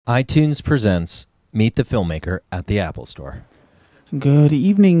iTunes presents Meet the Filmmaker at the Apple Store. Good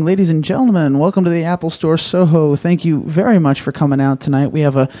evening, ladies and gentlemen. Welcome to the Apple Store Soho. Thank you very much for coming out tonight. We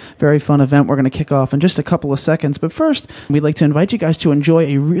have a very fun event we're going to kick off in just a couple of seconds. But first, we'd like to invite you guys to enjoy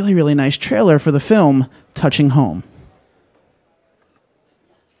a really, really nice trailer for the film Touching Home.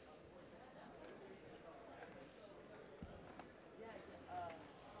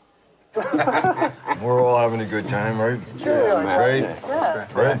 We're all having a good time, right? Sure we are. Right? Yeah.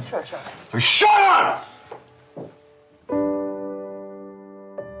 Right? Sure. So shut up!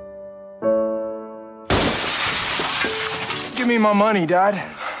 Give me my money, Dad.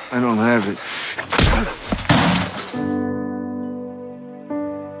 I don't have it.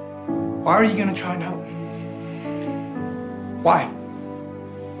 Why are you gonna try and help? Why?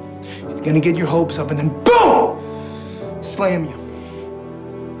 He's gonna get your hopes up and then boom! Slam you.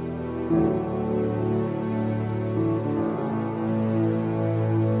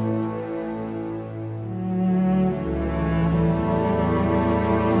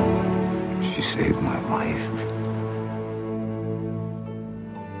 She saved my life.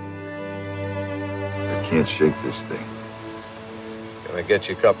 I can't shake this thing. Can I get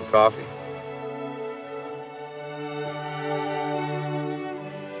you a cup of coffee?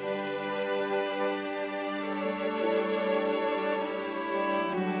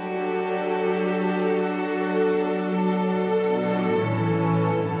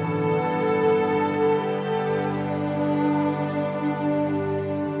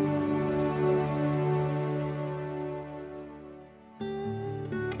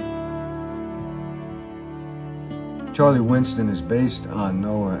 Charlie Winston is based on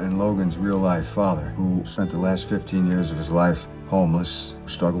Noah and Logan's real-life father, who spent the last 15 years of his life homeless,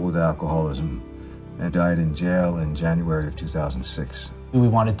 struggled with alcoholism, and died in jail in January of 2006. We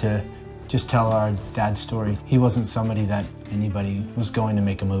wanted to just tell our dad's story. He wasn't somebody that anybody was going to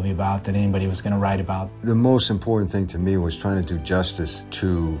make a movie about, that anybody was going to write about. The most important thing to me was trying to do justice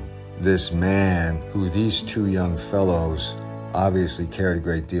to this man who these two young fellows obviously cared a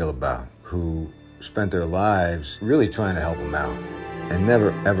great deal about, who spent their lives really trying to help him out and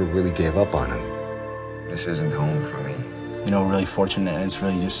never, ever really gave up on him. This isn't home for me. You know, really fortunate, and it's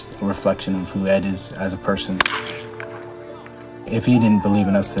really just a reflection of who Ed is as a person. If he didn't believe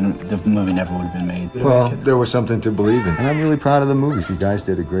in us, then the movie never would have been made. Well, there was something to believe in. And I'm really proud of the movie. You guys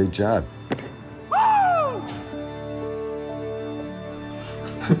did a great job.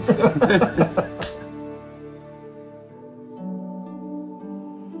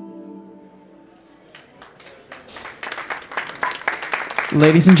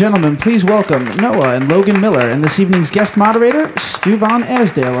 Ladies and gentlemen, please welcome Noah and Logan Miller and this evening's guest moderator, Stu Von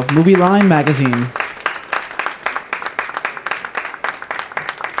Airsdale of Movie Line Magazine.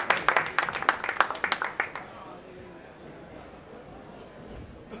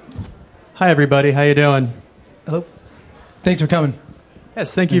 Hi, everybody. How you doing? Hello. Thanks for coming.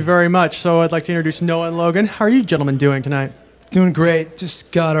 Yes, thank you very much. So I'd like to introduce Noah and Logan. How are you gentlemen doing tonight? Doing great.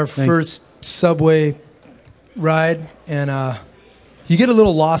 Just got our first subway ride, and you get a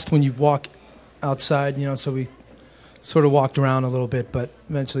little lost when you walk outside, you know, so we sort of walked around a little bit, but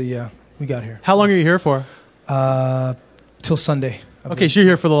eventually, yeah, we got here. How long are you here for? Till Sunday. Okay, so you're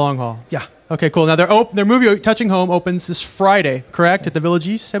here for the long haul. Yeah. Okay, cool. Now their movie Touching Home opens this Friday, correct? At the Village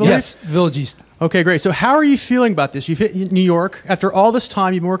East, I believe? Yes, Village East. Okay, great. So how are you feeling about this? You've hit New York. After all this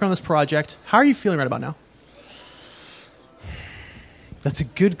time, you've been working on this project. How are you feeling right about now? That's a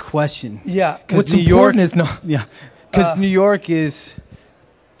good question. Yeah, because New York is not. Yeah, because New York is,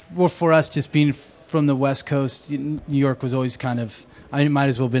 well, for us, just being from the West Coast, New York was always kind of, I might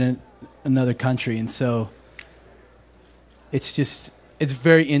as well have been in another country, and so it's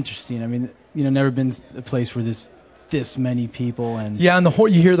very interesting. I mean, you know, never been a place where there's this many people, and yeah, and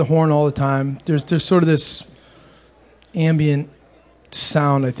you hear the horn all the time. There's sort of this ambient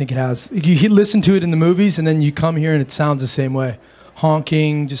sound. I think it has. You listen to it in the movies, and then you come here, and it sounds the same way.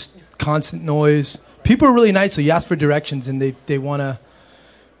 Honking, just constant noise. People are really nice, so you ask for directions, and they want to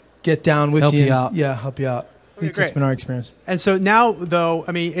get down with help you. you out. Yeah, help you out. At least that's been our experience. And so now, though,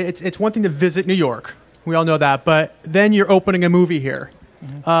 I mean, it's one thing to visit New York. We all know that. But then you're opening a movie here.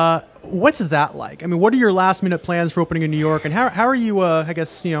 Mm-hmm. What's that like? I mean, what are your last-minute plans for opening in New York? And how are you, I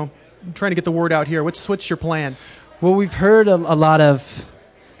guess, you know, trying to get the word out here? What's your plan? Well, we've heard a lot of,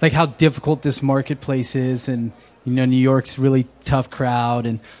 like, how difficult this marketplace is, and, you know, New York's a really tough crowd.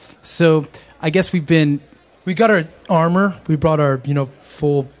 And so I guess we got our armor. We brought our, you know,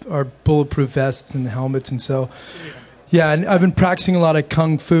 our bulletproof vests and helmets, and so yeah, and I've been practicing a lot of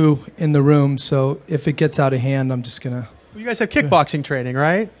kung fu in the room, so if it gets out of hand, I'm just gonna You guys have kickboxing training,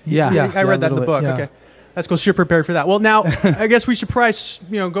 right? Yeah. I read that in the book. Yeah. Okay. That's cool. So you're prepared for that. Well, now I guess we should probably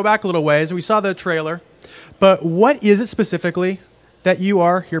go back a little ways. We saw the trailer, but what is it specifically that you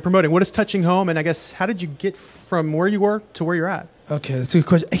are here promoting? What is Touching Home, and I guess how did you get from where you were to where you're at? Okay, that's a good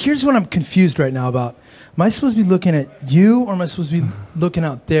question. Here's what I'm confused right now about. Am I supposed to be looking at you, or am I supposed to be looking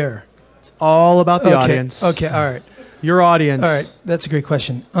out there? It's all about the audience. Okay, all right. Your audience. All right, that's a great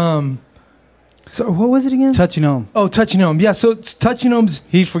question. So what was it again? Touching Home. Oh, Touching Home. Yeah, so Touching Home's...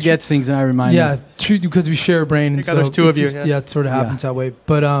 He forgets things and I remind him. Yeah, true, because we share a brain. I think there's two of you. Yes. Yeah, it sort of happens that way.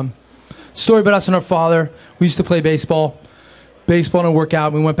 But story about us and our father. We used to play baseball and work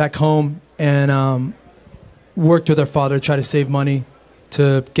out. We went back home and worked with our father to try to save money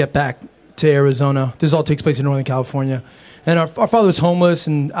to get back to Arizona. This all takes place in Northern California. And our father was homeless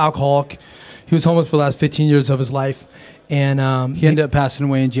and alcoholic. He was homeless for the last 15 years of his life. And he ended up passing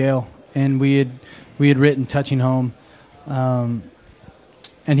away in jail. And we had written Touching Home, and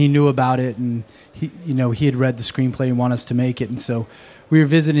he knew about it, and he had read the screenplay and wanted us to make it. And so we were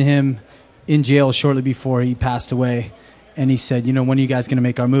visiting him in jail shortly before he passed away. And he said, when are you guys going to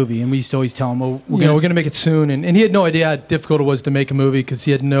make our movie? And we used to always tell him, well, we're going to make it soon. And he had no idea how difficult it was to make a movie because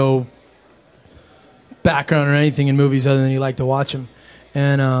he had no background or anything in movies other than he liked to watch them.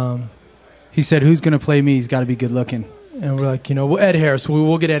 And he said, who's going to play me? He's got to be good looking. And we're like, Ed Harris.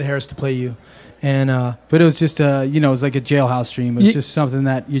 We'll get Ed Harris to play you. And but it was just it was like a jailhouse dream. It was just something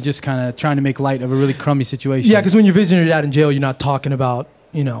that you're just kind of trying to make light of a really crummy situation. Yeah, because when you're visiting your dad in jail, you're not talking about,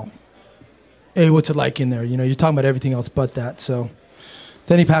 hey, what's it like in there? You're talking about everything else but that. So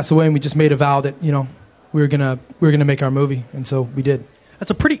then he passed away, and we just made a vow that we were gonna make our movie, and so we did. That's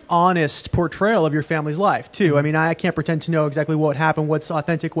a pretty honest portrayal of your family's life, too. I mean, I can't pretend to know exactly what happened, what's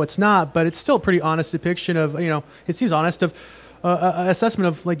authentic, what's not, but it's still a pretty honest depiction of, it seems honest, of assessment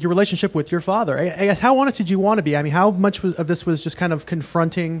of, like, your relationship with your father. I guess, how honest did you want to be? I mean, how much of this was just kind of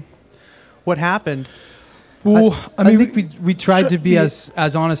confronting what happened? Well, I think we tried to be as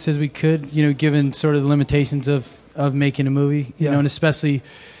honest as we could, given sort of the limitations of making a movie, and especially...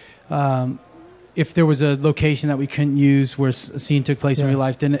 if there was a location that we couldn't use where a scene took place in real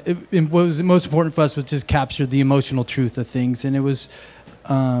life, then what was most important for us was just capture the emotional truth of things. And it was,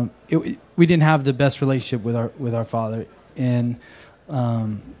 we didn't have the best relationship with our father, and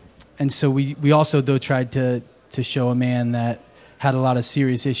so we also though tried to show a man that had a lot of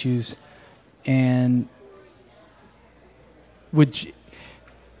serious issues, and which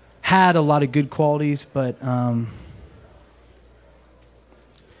had a lot of good qualities, but.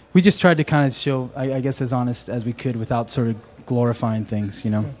 We just tried to kind of show, I guess, as honest as we could without sort of glorifying things,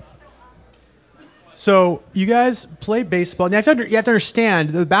 So you guys play baseball. Now you have to understand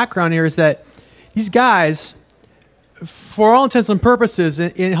the background here is that these guys, for all intents and purposes,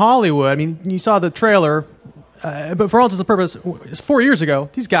 in Hollywood. I mean, you saw the trailer, but for all intents and purposes, 4 years ago,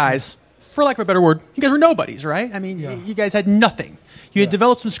 these guys, for lack of a better word, you guys were nobodies, right? I mean, you guys had nothing. You had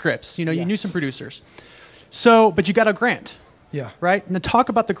developed some scripts. You knew some producers. So, but you got a grant. Yeah. Right? And then talk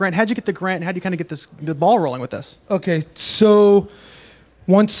about the grant. How'd you get the grant? And how do you kind of get the ball rolling with this? Okay, so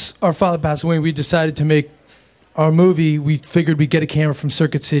once our father passed away, we decided to make our movie. We figured we'd get a camera from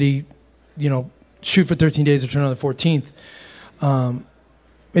Circuit City, shoot for 13 days, return on the 14th.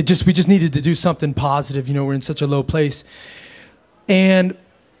 We just needed to do something positive. We're in such a low place. But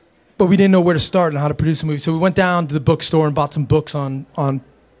we didn't know where to start and how to produce a movie. So we went down to the bookstore and bought some books on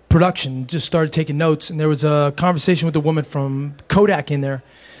production, just started taking notes, and there was a conversation with a woman from Kodak in there,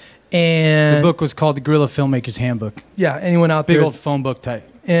 and the book was called The Guerrilla Filmmaker's Handbook. Yeah, anyone out big there? Big old phone book type.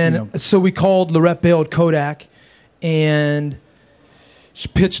 And so we called Lorette Bale at Kodak, and she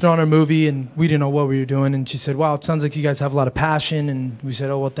pitched on our movie, and we didn't know what we were doing, and she said, wow, it sounds like you guys have a lot of passion, and we said,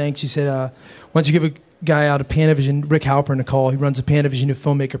 oh, well, thanks. She said, why don't you give a guy out of Panavision, Rick Halpern, a call. He runs a Panavision New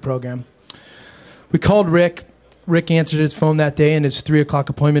Filmmaker program. We called Rick. Rick answered his phone that day, and his 3:00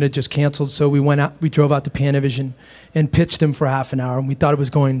 appointment had just canceled. So we drove out to Panavision and pitched him for half an hour, and we thought it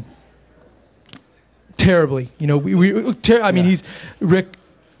was going terribly. He's Rick.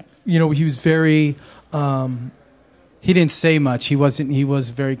 He was very. He didn't say much. He was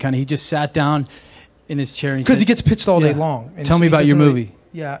very kind of. He just sat down in his chair because he gets pitched all day long. And Tell me about your movie.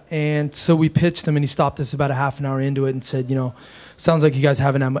 Yeah, and so we pitched him, and he stopped us about a half an hour into it and said, sounds like you guys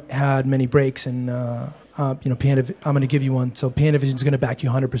haven't had many breaks, and I'm going to give you one. So Panavision's going to back you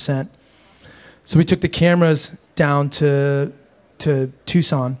 100%. So we took the cameras down to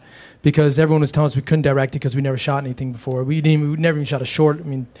Tucson because everyone was telling us we couldn't direct it because we never shot anything before. We never even shot a short. I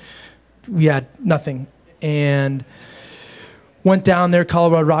mean, we had nothing. And went down there,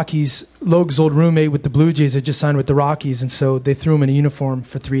 Colorado Rockies. Logan's old roommate with the Blue Jays had just signed with the Rockies, and so they threw him in a uniform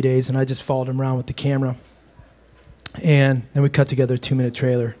for 3 days, and I just followed him around with the camera. And then we cut together a 2-minute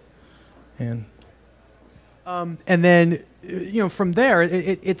trailer, and And then, from there,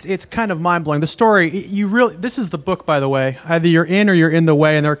 it's kind of mind blowing. The story, this is the book, by the way. Either you're in or you're in the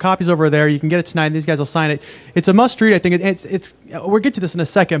way, and there are copies over there. You can get it tonight. And these guys will sign it. It's a must read. I think we'll get to this in a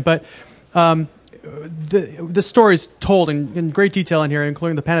second, but the story is told in great detail in here,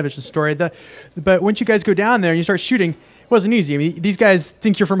 including the Panavision story. But once you guys go down there and you start shooting, it wasn't easy. I mean, these guys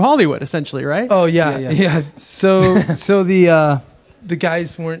think you're from Hollywood, essentially, right? Oh yeah. So the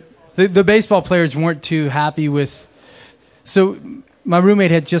guys weren't. The baseball players weren't too happy with. So my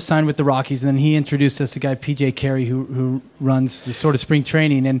roommate had just signed with the Rockies, and then he introduced us to guy PJ Carey, who runs the sort of spring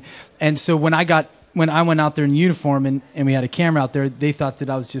training, and so when I went out there in uniform and we had a camera out there, they thought that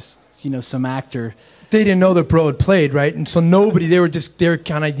I was just some actor. They didn't know that Bro had played, right? And so they were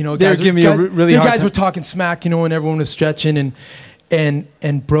kind of they were giving me a really hard time. Guys were talking smack, and everyone was stretching,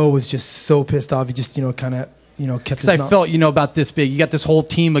 and Bro was just so pissed off. He just kind of. Kept because I felt about this big. You got this whole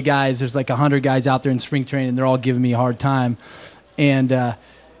team of guys. There's like 100 guys out there in spring training. And they're all giving me a hard time, and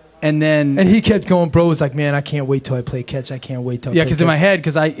he kept going. Bro was like, "Man, I can't wait till I play catch. I can't wait till." Yeah, because in my head,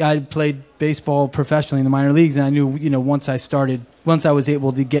 because I played baseball professionally in the minor leagues, and I knew once I was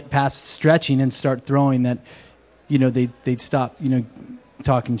able to get past stretching and start throwing, that they'd stop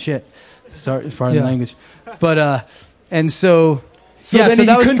talking shit. Sorry, pardon the language, but and so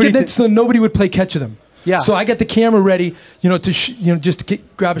that was pretty. So nobody would play catch with him. Yeah. So I got the camera ready, just to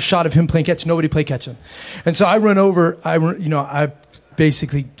grab a shot of him playing catch. Nobody play catch him, and so I run over. I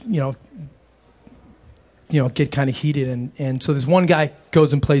basically, get kind of heated, and so this one guy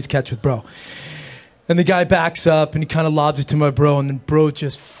goes and plays catch with Bro, and the guy backs up and he kind of lobs it to my Bro, and then Bro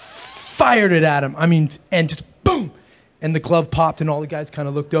just fired it at him. I mean, and just boom, and the glove popped, and all the guys kind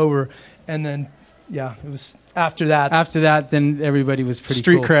of looked over, and then it was. After that, then everybody was pretty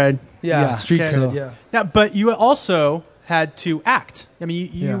street cool. cred. Yeah, street cred. So. Yeah, but you also had to act. I mean,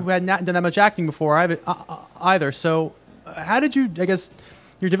 you had not done that much acting before either. So, how did you? I guess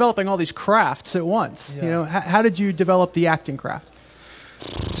you're developing all these crafts at once. Yeah. How did you develop the acting craft?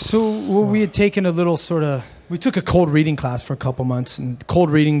 So we had taken a little sort of. We took a cold reading class for a couple months, and cold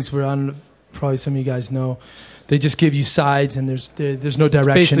readings were on. Probably some of you guys know. They just give you sides, and there's no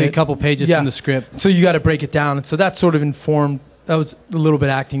direction. Basically, a couple pages from the script. So you got to break it down, and so that sort of informed. That was a little bit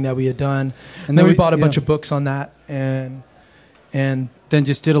of acting that we had done, and then we bought a bunch of books on that, and then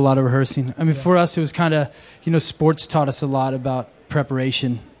just did a lot of rehearsing. I mean, for us, it was kind of sports taught us a lot about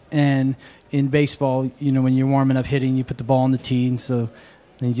preparation, and in baseball, when you're warming up hitting, you put the ball on the tee, and so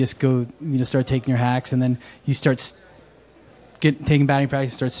then you just go, start taking your hacks, and then you start taking batting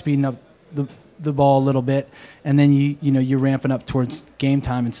practice, start speeding up the ball a little bit, and then you're ramping up towards game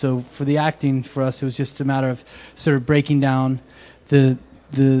time. And so for the acting, for us, it was just a matter of sort of breaking down the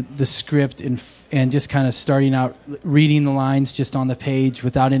script and just kind of starting out reading the lines just on the page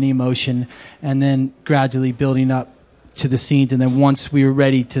without any emotion, and then gradually building up to the scenes. And then once we were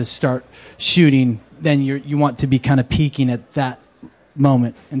ready to start shooting, then you want to be kind of peaking at that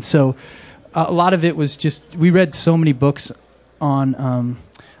moment. And so a lot of it was just, we read so many books on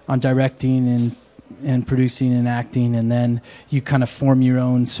directing and producing and acting, and then you kind of form your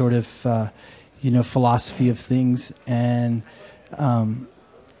own sort of philosophy of things, and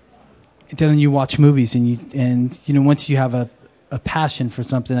then you watch movies, and once you have a passion for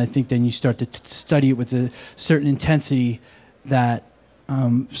something, I think then you start to study it with a certain intensity that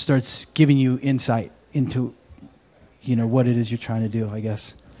starts giving you insight into what it is you're trying to do, I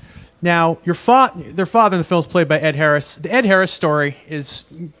guess. Now, their father in the film is played by Ed Harris. The Ed Harris story is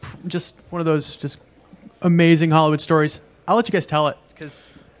just one of those just amazing Hollywood stories. I'll let you guys tell it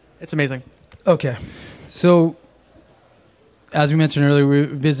because it's amazing. Okay. So, as we mentioned earlier, we were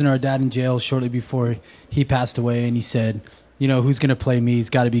visiting our dad in jail shortly before he passed away, and he said, who's going to play me? He's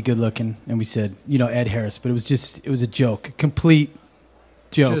got to be good looking. And we said, Ed Harris. But it was a joke, a complete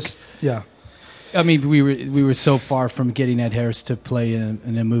joke. Yeah. I mean, we were so far from getting Ed Harris to play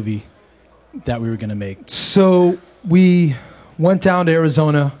in a movie that we were going to make. So we went down to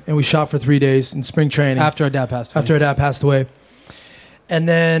Arizona and we shot for 3 days in spring training. After our dad passed away. And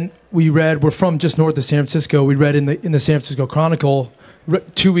then we're from just north of San Francisco. We read in the San Francisco Chronicle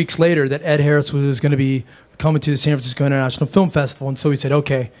 2 weeks later that Ed Harris was going to be coming to the San Francisco International Film Festival. And so we said,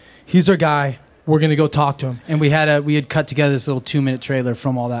 okay, he's our guy. We're going to go talk to him. And we had cut together this little 2-minute trailer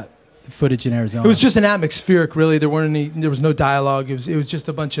from all that footage in Arizona. It was just an atmospheric, really. There was no dialogue. It was just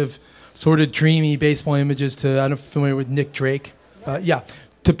a bunch of sort of dreamy baseball images to, I don't know if you're familiar with Nick Drake.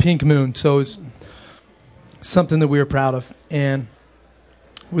 To Pink Moon. So it was something that we were proud of. And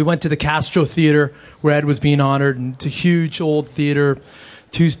we went to the Castro Theater where Ed was being honored, and it's a huge old theater,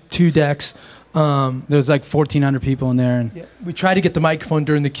 two decks. There's like 1,400 people in there, and We tried to get the microphone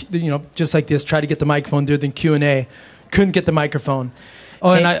during just like this. Try to get the microphone during the Q&A. Couldn't get the microphone.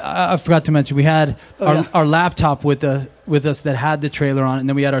 Oh, and I forgot to mention, we had our laptop with us that had the trailer on it, and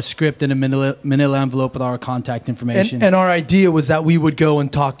then we had our script in a manila envelope with our contact information. And our idea was that we would go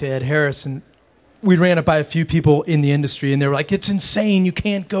and talk to Ed Harris, and we ran it by a few people in the industry, and they were like, "It's insane! You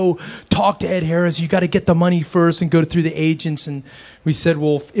can't go talk to Ed Harris. You got to get the money first and go through the agents." And we said,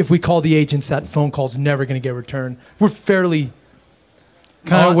 "Well, if we call the agents, that phone call's never going to get returned." We're fairly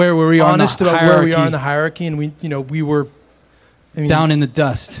kind of where we are, honest about where we are in the hierarchy, and we were. Down in the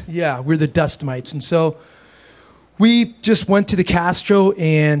dust. Yeah, we're the dust mites. And so we just went to the Castro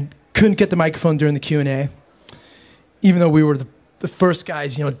and couldn't get the microphone during the Q&A, even though we were the first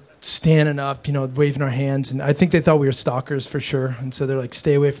guys, standing up, waving our hands. And I think they thought we were stalkers for sure. And so they're like,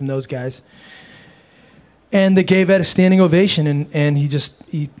 stay away from those guys. And they gave Ed a standing ovation, and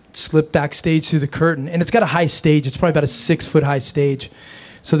he slipped backstage through the curtain. And it's got a high stage. It's probably about a 6-foot high stage.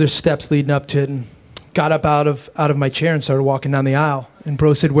 So there's steps leading up to it. And got up out of my chair and started walking down the aisle. And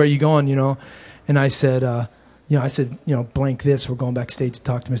bro said, "Where are you going?" And I said, blank this. We're going backstage to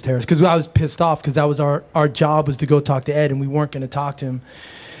talk to Mr. Harris, because I was pissed off, because that was our job, was to go talk to Ed, and we weren't going to talk to him.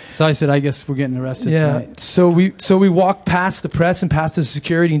 So I said, "I guess we're getting arrested tonight." So we walked past the press and past the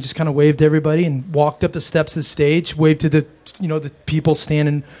security and just kind of waved to everybody and walked up the steps of the stage, waved to the the people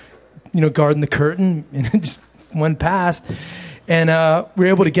standing, guarding the curtain, and it just went past. And we were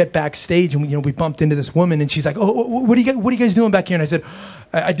able to get backstage, and we bumped into this woman, and she's like, "Oh, what are you guys doing back here?" And I said,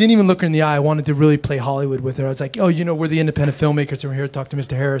 I didn't even look her in the eye. I wanted to really play Hollywood with her. I was like, "Oh, we're the independent filmmakers, and we're here to talk to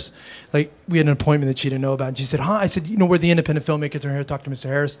Mr. Harris." Like, we had an appointment that she didn't know about, and she said, "Huh?" I said, "We're the independent filmmakers, and we're here to talk to Mr.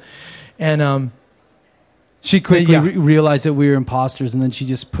 Harris." And she quickly realized that we were imposters, and then she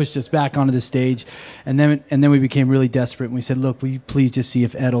just pushed us back onto the stage. And then we became really desperate, and we said, "Look, will you please just see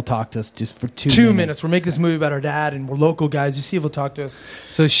if Ed will talk to us just for 2 minutes? We're making this movie about our dad, and we're local guys. Just see if he'll talk to us."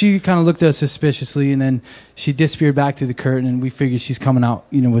 So she kind of looked at us suspiciously, and then she disappeared back through the curtain, and we figured she's coming out,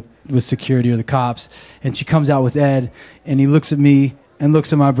 with security or the cops. And she comes out with Ed, and he looks at me and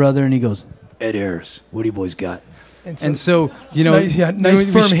looks at my brother, and he goes, "Ed Harris, what do you boys got?" And so nice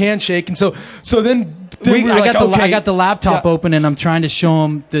firm handshake. And so then I got the laptop open, and I'm trying to show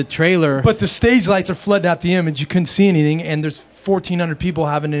him the trailer. But the stage lights are flooding out the image. You couldn't see anything, and there's 1,400 people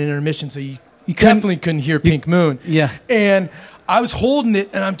having an intermission, so you definitely couldn't hear Pink Moon. Yeah. And I was holding it,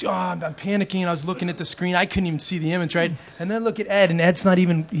 and I'm panicking, and I was looking at the screen. I couldn't even see the image, right? And then I look at Ed, and Ed's not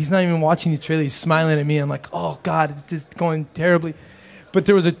even watching the trailer. He's smiling at me. I'm like, "Oh God, it's just going terribly." But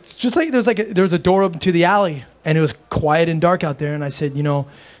there was a door open to the alley, and it was quiet and dark out there. And I said,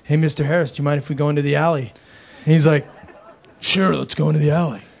 "Hey, Mr. Harris, do you mind if we go into the alley?" And he's like, "Sure, let's go into the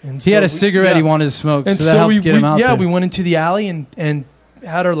alley." And he had a cigarette he wanted to smoke, so that helped get him out there. Yeah, we went into the alley and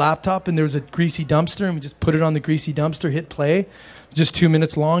had our laptop, and there was a greasy dumpster, and we just put it on the greasy dumpster, hit play. It was just 2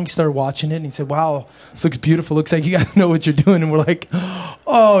 minutes long. He started watching it, and he said, "Wow, this looks beautiful. Looks like you guys know what you're doing." And we're like,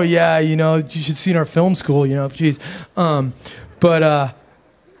 "Oh, yeah, you should see in our film school, geez."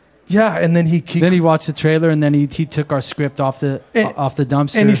 Yeah, and then he watched the trailer, and then he took our script off the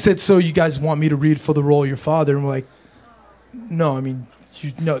dumpster. And he said, "So you guys want me to read for the role of your father?" And we're like, "No,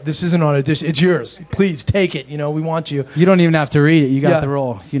 this isn't an audition. It's yours. Please take it. We want you. You don't even have to read it. You got the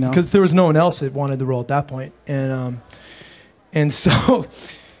role. Because there was no one else that wanted the role at that point." And so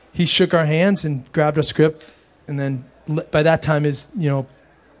he shook our hands and grabbed our script, and then by that time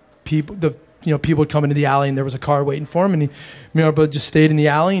people would come into the alley, and there was a car waiting for him, and my brother just stayed in the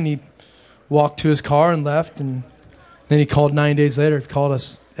alley, and he walked to his car and left, and then he called 9 days later. He called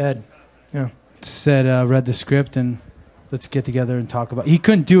us, "Ed." Yeah. Said, read the script, and let's get together and talk about it. He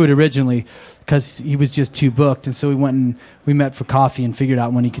couldn't do it originally because he was just too booked, and so we met for coffee and figured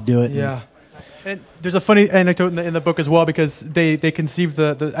out when he could do it. Yeah. And there's a funny anecdote in the book as well, because they conceived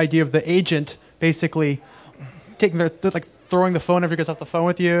the idea of the agent basically taking throwing the phone after he gets off the phone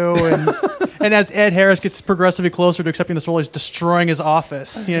with you, and as Ed Harris gets progressively closer to accepting this role, he's destroying his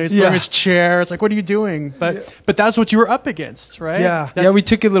office. He's throwing his chair. It's like, what are you doing? But that's what you were up against, right? Yeah. We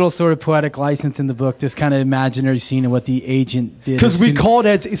took a little sort of poetic license in the book, this kind of imaginary scene of what the agent did. Because we called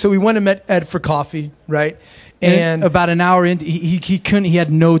Ed, so we went and met Ed for coffee, right? And about an hour into, he couldn't. He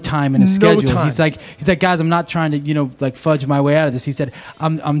had no time in his schedule. He's like, "Guys, I'm not trying to fudge my way out of this." He said,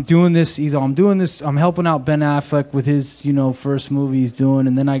 "I'm doing this. I'm doing this. I'm helping out Ben Affleck with his first movie he's doing,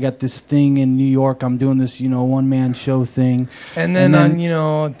 and then I got this thing in New York. I'm doing this one man show thing, and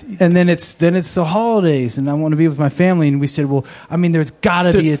then it's the holidays, and I want to be with my family." And we said, "Well, there's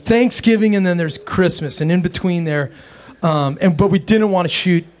gotta be Thanksgiving, and then there's Christmas, and in between there, but we didn't want to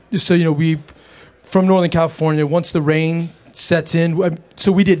shoot. So we." From Northern California, once the rain sets in,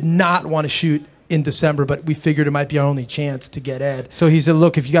 so we did not want to shoot in December, but we figured it might be our only chance to get Ed. So he said,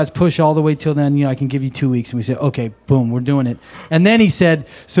 look, if you guys push all the way till then, I can give you 2 weeks. And we said, okay, boom, we're doing it. And then he said,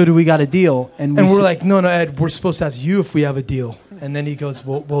 so do we got a deal? And we're like, no, Ed, we're supposed to ask you if we have a deal. And then he goes,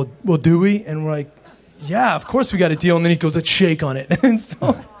 well, do we? And we're like, yeah, of course we got a deal. And then he goes, let's shake on it. And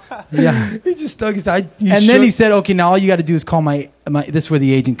so yeah, he just stuck his eye. Then he said, okay, now all you got to do is call my this is where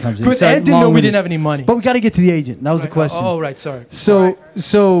the agent comes in. Because Ed didn't know we didn't have any money. But we got to get to the agent. That was the question. Oh, right, sorry. So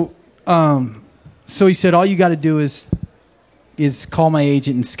he said, all you got to do is call my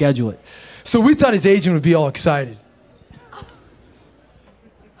agent and schedule it. So we thought his agent would be all excited.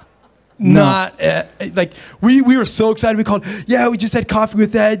 No. Not like we were so excited. We called, we just had coffee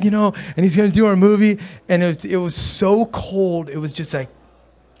with Ed, and he's going to do our movie. And it was so cold. It was just like,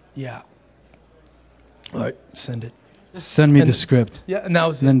 yeah. All right, send it. Send me the script. Yeah, and that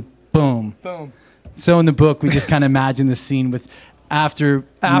was it. And then boom. Boom. So in the book, we just kind of imagine the scene with after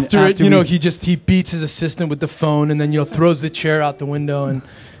it, he beats his assistant with the phone, and then throws the chair out the window, and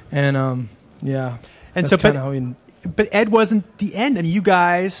yeah. And that's so, kind of how he. But Ed wasn't the end. I mean, you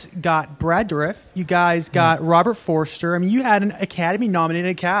guys got Brad Dourif. You guys got Robert Forster. I mean, you had an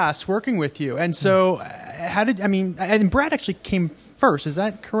Academy-nominated cast working with you. And so, and Brad actually came first. Is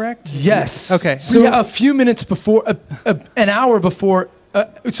that correct? Yes. Okay. So a few minutes before, an hour before.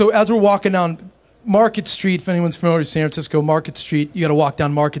 So as we're walking down Market Street, if anyone's familiar with San Francisco, Market Street, you got to walk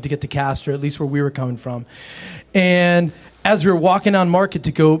down Market to get to Castro, at least where we were coming from. And as we were walking down Market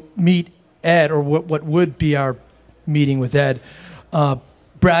to go meet Ed, or what would be our meeting with Ed,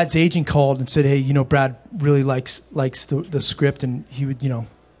 Brad's agent called and said, hey, Brad really likes the script, and he would,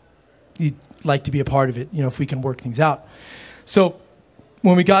 he'd like to be a part of it, if we can work things out. So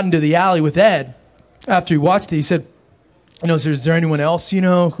when we got into the alley with Ed, after he watched it, he said, is there anyone else,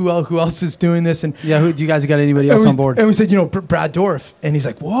 who else is doing this? And yeah, do you guys got anybody else on board? And we said, Brad Dourif. And he's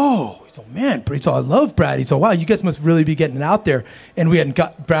like, whoa. He's like, man, I love Brad. He's like, wow, you guys must really be getting it out there. And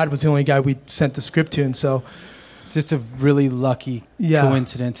Brad was the only guy we sent the script to, and so just a really lucky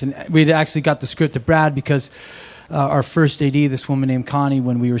coincidence. And we'd actually got the script to Brad because our first AD, this woman named Connie,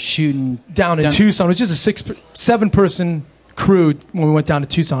 when we were shooting down in Tucson, it was just a 7-person crew when we went down to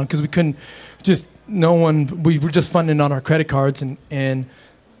Tucson, because we couldn't we were just funding on our credit cards, and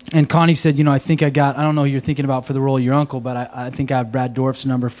Connie said, I think I don't know who you're thinking about for the role of your uncle, but I think I have Brad Dourif's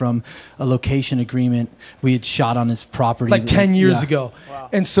number from a location agreement we had shot on his property. Like 10 years ago. Wow.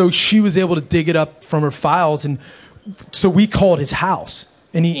 And so she was able to dig it up from her files, and so we called his house,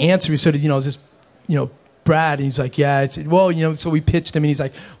 and he answered. We said, is this, Brad? And he's like, yeah. So we pitched him, and he's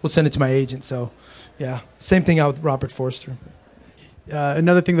like, we'll send it to my agent. So, yeah. Same thing out with Robert Forster.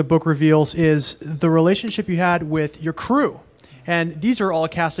 Another thing the book reveals is the relationship you had with your crew. And these are all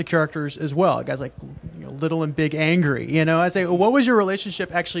cast of characters as well. Guys like Little and Big Angry. I say, what was your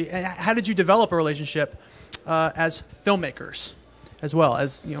relationship actually? How did you develop a relationship as filmmakers as well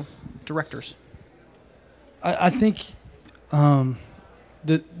as directors? I think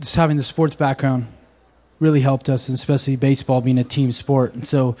just having the sports background really helped us, and especially baseball being a team sport. And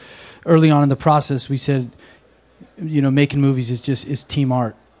so early on in the process, we said, making movies is team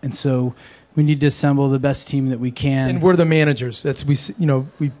art. And so we need to assemble the best team that we can. And we're the managers. We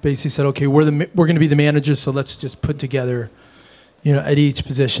basically said, okay, we're going to be the managers, so let's just put together, at each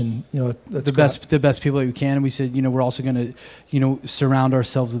position, the best people that we can. And we said, we're also going to, surround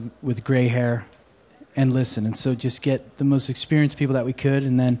ourselves with gray hair and listen. And so just get the most experienced people that we could.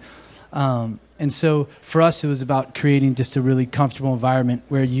 And then, and so for us, it was about creating just a really comfortable environment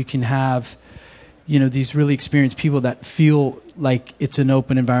where you can have, these really experienced people that feel like it's an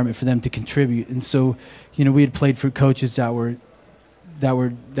open environment for them to contribute. And so, we had played for coaches that were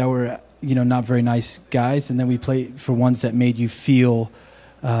not very nice guys, and then we played for ones that made you feel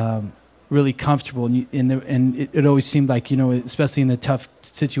really comfortable. And it always seemed like, especially in the tough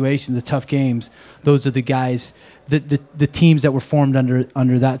situations, the tough games, those are the guys, the teams that were formed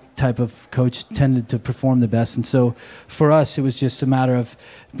under that type of coach tended to perform the best. And so for us, it was just a matter of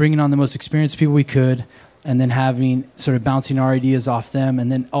bringing on the most experienced people we could, and then having sort of bouncing our ideas off them,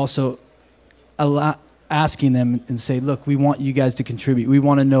 and then also asking them and say, look, we want you guys to contribute. We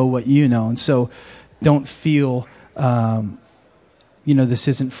want to know what you know. And so don't feel, this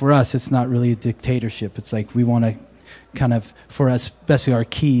isn't for us. It's not really a dictatorship. It's like we want to kind of, for us, especially our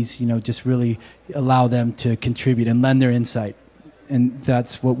keys, just really allow them to contribute and lend their insight. And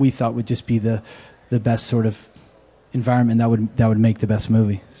that's what we thought would just be the best sort of environment that would make the best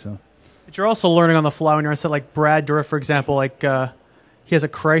movie. So, but you're also learning on the fly when you're on set, like Brad Dourif, for example, he has a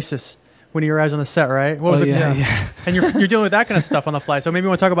crisis when he arrives on the set, right? What was it? Yeah. And you're dealing with that kind of stuff on the fly. So maybe you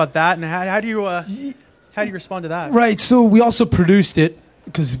want to talk about that, and how do you respond to that? Right. So we also produced it,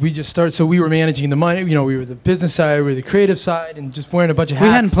 because we just started. So we were managing the money. You know, we were the business side, we were the creative side, and just wearing a bunch of hats.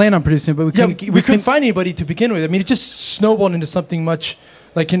 We hadn't planned on producing it, but we couldn't find anybody to begin with. I mean, it just snowballed into something much.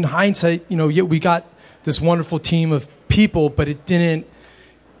 Like in hindsight, you know, we got this wonderful team of people, but it didn't.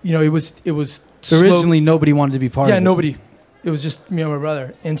 You know, it was originally nobody wanted to be part of it. Yeah, nobody. It was just me and my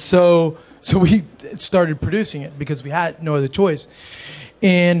brother, and so we started producing it because we had no other choice.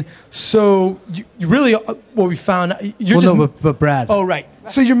 And so you really, what we found, but Brad. Oh, right.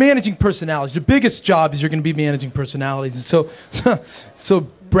 So you're managing personalities. Your biggest job is you're going to be managing personalities. And so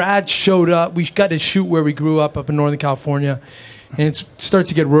Brad showed up. We got to shoot where we grew up in Northern California, and it starts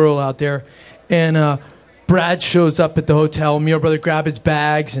to get rural out there. And Brad shows up at the hotel. Me and my brother grab his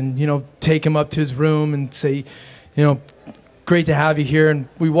bags and, you know, take him up to his room and say, you know, great to have you here. And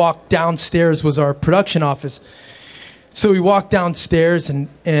we walked downstairs was our production office. So we walked downstairs,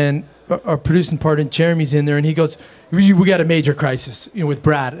 and our producing partner, Jeremy's in there, and he goes, we got a major crisis, you know, with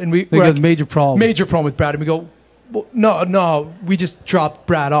Brad. And we got major problem with Brad. And we go, well, no, we just dropped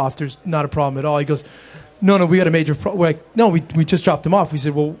Brad off. There's not a problem at all. He goes, no, we got a major problem. We're like, no, we just dropped him off. We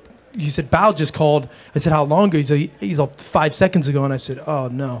said, well, he said, Bao just called. I said, how long ago? He said, he's all 5 seconds ago. And I said, oh,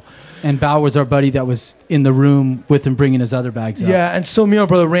 no. And Bao was our buddy that was in the room with him bringing his other bags out. Yeah, and so me and my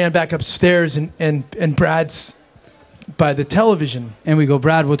brother ran back upstairs, and Brad's by the television. And we go,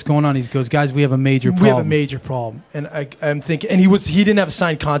 Brad, what's going on? He goes, guys, we have a major problem. We have a major problem. And I'm thinking, and he didn't have a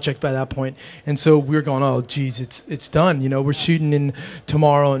signed contract by that point. And so we were going, oh, geez, it's done. You know, we're shooting in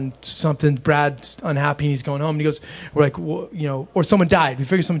tomorrow and something. Brad's unhappy and he's going home. And he goes, we're like, well, you know, or someone died. We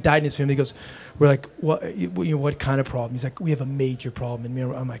figured someone died in his family. He goes, we're like, what kind of problem? He's like, we have a major problem.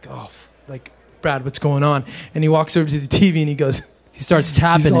 And I'm like, oh, like, Brad, what's going on? And he walks over to the TV and he goes, he starts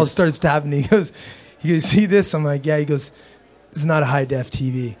tapping. He starts tapping. He goes, see this? I'm like, yeah. He goes, it's not a high def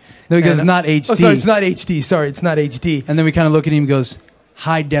TV. No, he goes, it's not HD. Oh, sorry, it's not HD. Sorry, it's not HD. And then we kind of look at him and goes,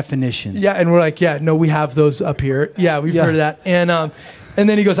 high definition. Yeah, and we're like, yeah, no, we have those up here. Yeah, we've heard of that. And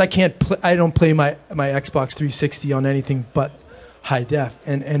then he goes, I don't play my Xbox 360 on anything but high def.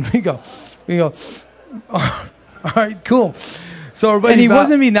 And we go, all right, cool. So he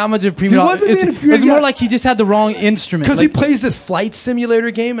wasn't being that much of a premium. It was more like he just had the wrong instrument. Because he plays this flight simulator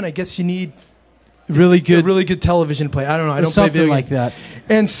game, and I guess you need really good television play. I don't know. I don't play something like that.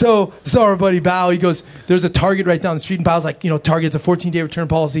 And so our buddy Bao, he goes, there's a Target right down the street, and Bao's like, you know, Target's a 14-day return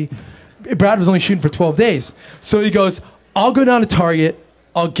policy. Brad was only shooting for 12 days. So he goes, I'll go down to Target,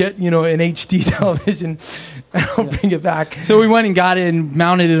 I'll get, you know, an HD television, and I'll bring it back. So we went and got it and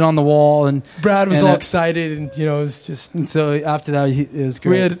mounted it on the wall, and Brad was all excited, and, you know, it was just... And so after that, it was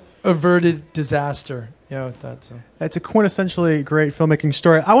great. We had averted disaster. Yeah, with that. So it's a quintessentially great filmmaking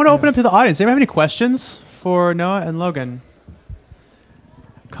story. I want to open up to the audience. Anybody have any questions for Noah and Logan?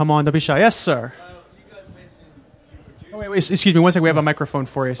 Come on, don't be shy. Yes, sir. Wait, excuse me. 1 second. We have a microphone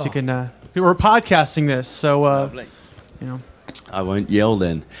for you, so you can. We're podcasting this, so you know. I won't yell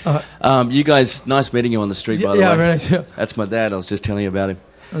then. You guys, nice meeting you on the street, by the way. Yeah, nice. Yeah. That's my dad. I was just telling you about him.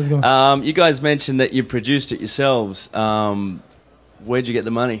 How's it going? You guys mentioned that you produced it yourselves. Where'd you get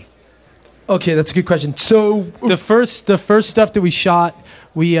the money? Okay, that's a good question. So the first stuff that we shot,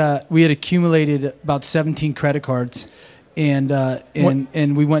 we had accumulated about 17 credit cards, and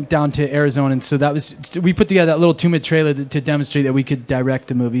we went down to Arizona, and so we put together that little 2-minute trailer to demonstrate that we could direct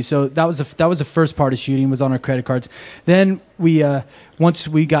the movie. So that was the first part of shooting, was on our credit cards. Then we once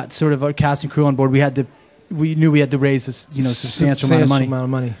we got sort of our cast and crew on board, we knew we had to raise a substantial amount of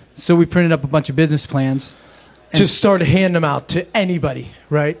money. So we printed up a bunch of business plans. Just started handing them out to anybody,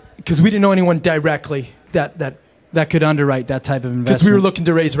 right? Because we didn't know anyone directly that could underwrite that type of investment. Because we were looking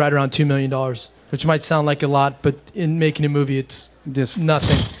to raise right around $2 million, which might sound like a lot, but in making a movie, it's just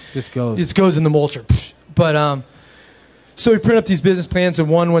nothing. Just goes. It goes in the mulcher. But so we printed up these business plans, and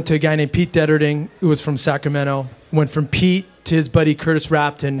one went to a guy named Pete Detterding, who was from Sacramento. Went from Pete to his buddy Curtis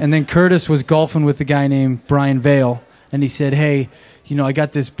Rapton. And then Curtis was golfing with a guy named Brian Vale, and he said, hey, you know, I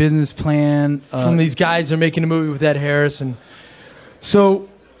got this business plan from these guys. They're making a movie with Ed Harris. And so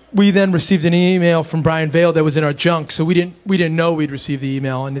we then received an email from Brian Vale that was in our junk. So we didn't know we'd received the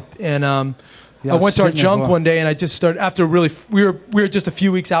email. I went to our junk one day, and I just started after we were just a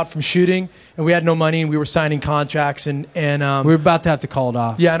few weeks out from shooting, and we had no money, and we were signing contracts, and we were about to have to call it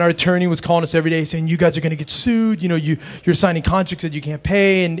off. Yeah, and our attorney was calling us every day saying, you guys are going to get sued. You know, you're signing contracts that you can't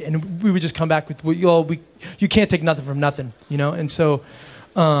pay, and we would just come back with, well, you can't take nothing from nothing, you know. And so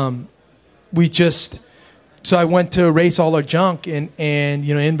so I went to erase all our junk, and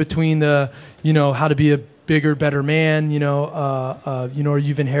you know, in between the, you know, how to be a bigger, better man, you know, or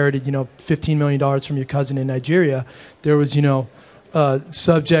you've inherited, you know, $15 million from your cousin in Nigeria. There was, you know,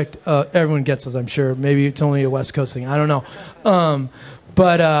 subject. Everyone gets this, I'm sure. Maybe it's only a West Coast thing. I don't know.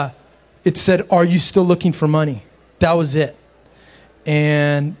 But it said, "Are you still looking for money?" That was it.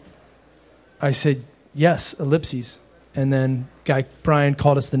 And I said, "Yes, ellipses." And then guy Brian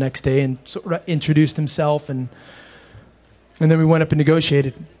called us the next day and sort of introduced himself, and then we went up and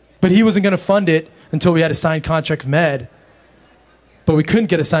negotiated. But he wasn't going to fund it until we had a signed contract from Ed. But we couldn't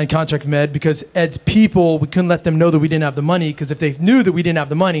get a signed contract from Ed because Ed's people, we couldn't let them know that we didn't have the money, because if they knew that we didn't have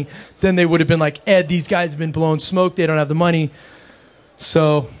the money, then they would have been like, "Ed, these guys have been blowing smoke. They don't have the money."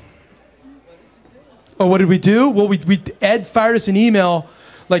 So, what did we do? Well, Ed fired us an email.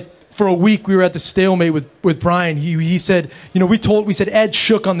 Like, for a week, we were at the stalemate with Brian. He said, we said Ed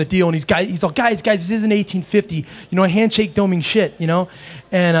shook on the deal, and he's like, guys, this isn't 1850. A handshake don't mean shit,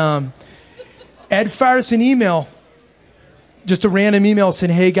 And Ed fired us an email, just a random email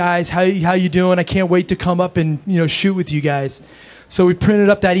saying, "Hey guys, how you doing? I can't wait to come up and shoot with you guys." So we printed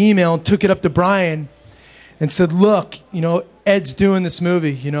up that email and took it up to Brian and said, "Look, Ed's doing this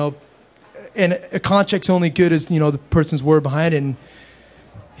movie, and a contract's only good as the person's word behind it." And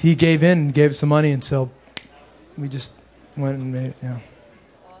he gave in and gave us the money, and so we just went and made it.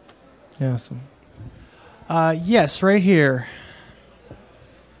 Yeah. So. Yes, right here.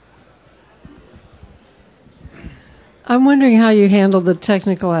 I'm wondering how you handled the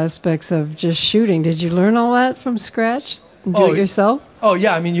technical aspects of just shooting. Did you learn all that from scratch? And do it yourself? Oh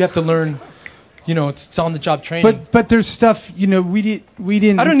yeah, you have to learn. It's on the job training. But there's stuff we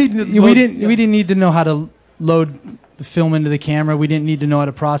didn't. I don't need to. We didn't need to know how to load the film into the camera. We didn't need to know how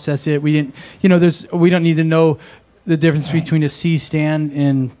to process it. We didn't. We don't need to know the difference between a C-stand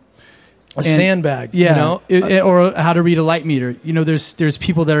and a sandbag. Yeah, or how to read a light meter. There's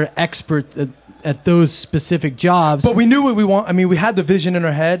people that are expert at those specific jobs. But we knew what we want. We had the vision in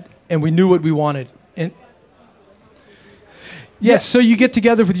our head, and we knew what we wanted. And yes, so you get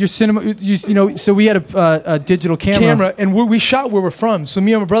together with your cinema. So we had a digital camera, and we shot where we're from. So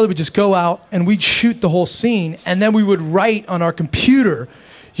me and my brother would just go out and we'd shoot the whole scene, and then we would write on our computer,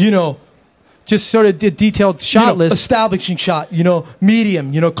 just sort of detailed shot list, establishing shot,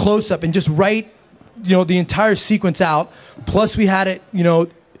 medium, close up, and just write, the entire sequence out. Plus we had it,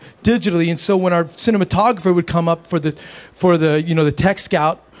 digitally, and so when our cinematographer would come up for the the tech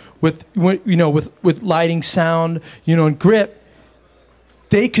scout with lighting, sound, and grip,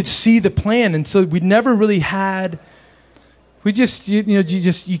 they could see the plan, and so we never really had. We just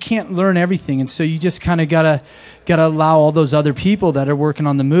you can't learn everything, and so you just kind of gotta allow all those other people that are working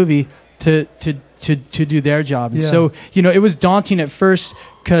on the movie to do their job. And so it was daunting at first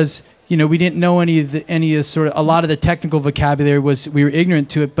because we didn't know any of a lot of the technical vocabulary we were ignorant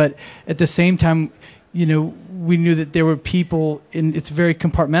to it, but at the same time, we knew that there were people, and it's very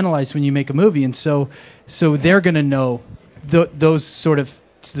compartmentalized when you make a movie, and so they're going to know those sort of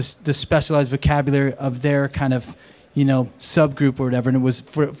the specialized vocabulary of their kind of subgroup or whatever. And it was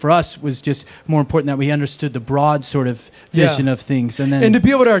for us was just more important that we understood the broad sort of vision of things, and to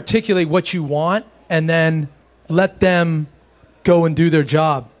be able to articulate what you want, and then let them go and do their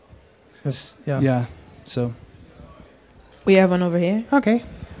job. So we have one over here. Okay.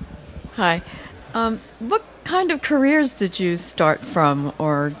 Hi. What kind of careers did you start from,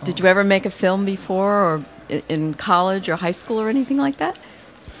 or did you ever make a film before, or in college or high school or anything like that?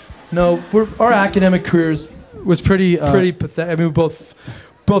 No, our academic careers was pretty pathetic. We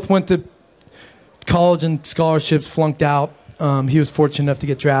both went to college and scholarships, flunked out. He was fortunate enough to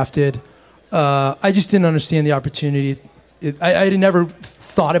get drafted. I just didn't understand the opportunity. I had never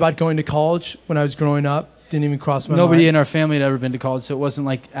thought about going to college when I was growing up. Didn't even cross my mind. Nobody in our family had ever been to college, so it wasn't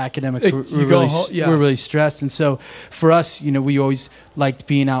like academics were really stressed. And so for us, we always liked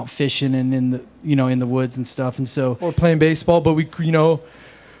being out fishing and in the woods and stuff. And so or playing baseball. But we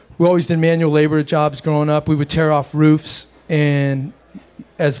always did manual labor jobs growing up. We would tear off roofs, and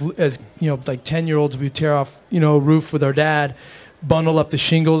as like 10-year-olds, we would tear off a roof with our dad, bundle up the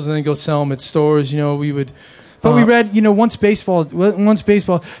shingles, and then go sell them at stores. We would. But we read, once baseball.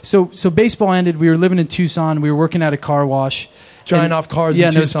 So baseball ended. We were living in Tucson. We were working at a car wash, drying off cars. Yeah,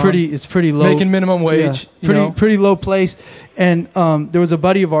 in Tucson. It's pretty low, making minimum wage. Pretty low place. And there was a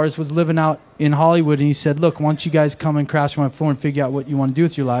buddy of ours was living out in Hollywood, and he said, "Look, why don't you guys come and crash on my floor and figure out what you want to do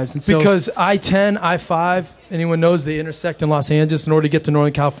with your lives?" And so, because I-10, I-5, anyone knows they intersect in Los Angeles. In order to get to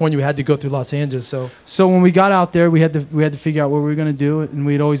Northern California, we had to go through Los Angeles. So when we got out there, we had to figure out what we were going to do, and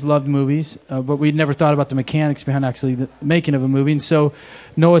we'd always loved movies, but we'd never thought about the mechanics behind actually the making of a movie. And so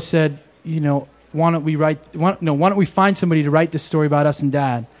Noah said, why don't we find somebody to write this story about us and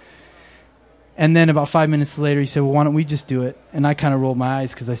Dad? And then about 5 minutes later, he said, "Well, why don't we just do it?" And I kind of rolled my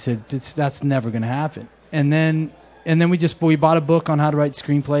eyes because I said, "That's never going to happen." And then then we bought a book on how to write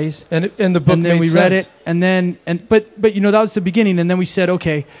screenplays, and the book and then made we sense. read it, but you know, that was the beginning, and then we said,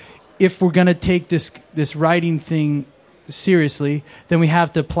 okay, if we're gonna take this writing thing seriously, then we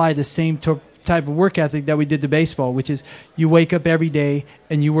have to apply the same type of work ethic that we did to baseball, which is you wake up every day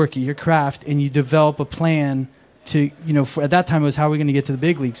and you work at your craft and you develop a plan to, you know, at that time it was how are we going to get to the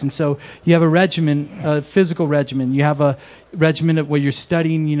big leagues. And so you have a regimen, a physical regimen. You have a regimen where you're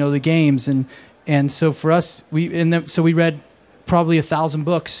studying, you know, the games. And so for us, we read probably 1,000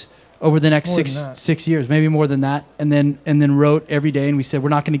 books over the next six years, maybe more than that, and then wrote every day. And we said we're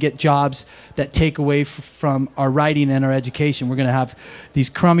not going to get jobs that take away from our writing and our education. We're going to have these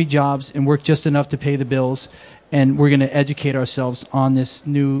crummy jobs and work just enough to pay the bills, and we're going to educate ourselves on this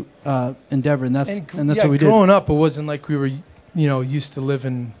new endeavor. And that's what we did. Growing up, it wasn't like we were, you know, used to live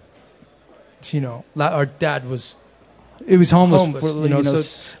in. You know, our dad was. It was homeless you know, so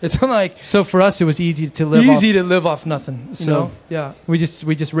it's not like. So for us, it was easy to live off nothing. You so know? Yeah, we just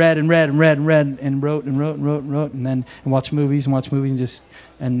read and wrote and then watched movies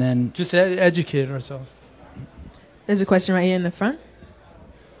and then just educated ourselves. There's a question right here in the front.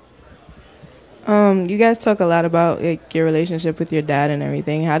 You guys talk a lot about like your relationship with your dad and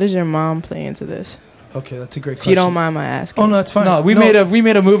everything. How does your mom play into this? Okay, that's a great question. If you don't mind my asking. Oh no, that's fine. No, we made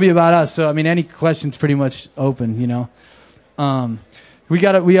a movie about us, so I mean, any question's pretty much open, you know. We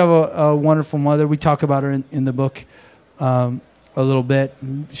have a wonderful mother. We talk about her in the book a little bit.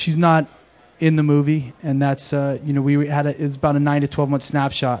 She's not in the movie, and that's you know, it's about a 9 to 12 month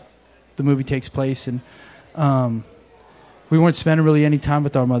snapshot. The movie takes place, and we weren't spending really any time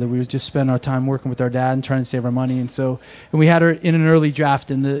with our mother. We were just spending our time working with our dad and trying to save our money. And we had her in an early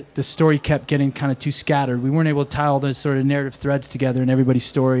draft, and the story kept getting kind of too scattered. We weren't able to tie all the sort of narrative threads together in everybody's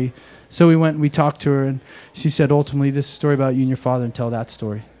story. So we went and we talked to her, and she said, ultimately, this is a story about you and your father, and tell that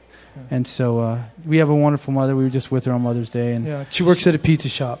story. Yeah. And so we have a wonderful mother. We were just with her on Mother's Day. And yeah, she works at a pizza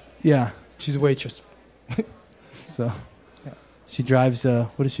shop. Yeah. She's a waitress. So she drives,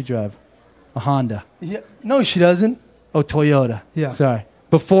 what does she drive? A Honda. Yeah. No, she doesn't. Oh, Toyota. Yeah. Sorry.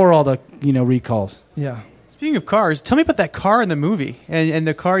 Before all the, you know, recalls. Yeah. Speaking of cars, tell me about that car in the movie. And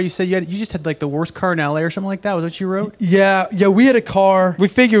the car you said you just had like the worst car in LA or something like that. Was what you wrote? Yeah. We had a car. We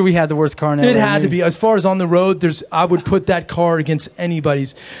figured we had the worst car in LA. It had to be. As far as on the road, I would put that car against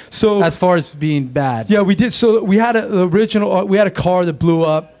anybody's. So as far as being bad. Yeah, we did. So we had we had a car that blew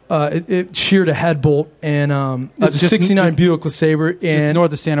up. It sheared a head bolt, and it's a 69 Buick LeSabre, just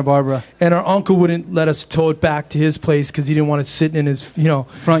north of Santa Barbara. And our uncle wouldn't let us tow it back to his place because he didn't want it sitting in his, you know,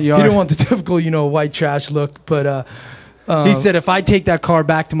 front yard. He didn't want the typical, you know, white trash look. But he said, if I take that car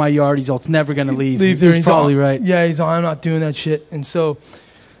back to my yard, it's never going to leave. He's probably right. Yeah, I'm not doing that shit. And so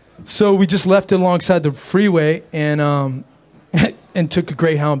we just left it alongside the freeway, and and took a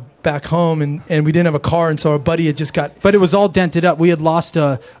Greyhound back home, and we didn't have a car, and so our buddy had just got. But it was all dented up. We had lost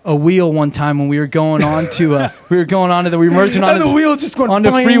a wheel one time when we were going on to we were merging on the wheel just going on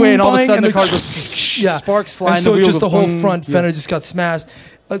the freeway, and all of a sudden the car goes sparks flying. And so just the whole front fender just got smashed.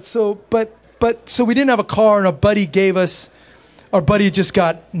 So we didn't have a car, and our buddy had just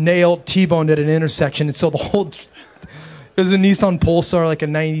got nailed, T-boned at an intersection, and so the whole. It was a Nissan Pulsar, like a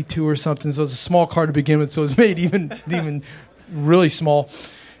 92 or something. So it was a small car to begin with. So it was made even really small.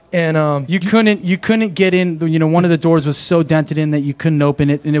 And you couldn't get in. You know, one of the doors was so dented in that you couldn't open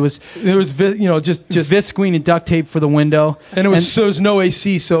it, and it was just visqueen and duct tape for the window. And so there was no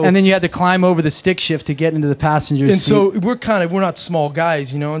AC. So and then you had to climb over the stick shift to get into the passenger seat. And so we're not small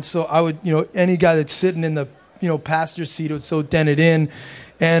guys, you know. And so I would, you know, any guy that's sitting in the, you know, passenger seat was so dented in.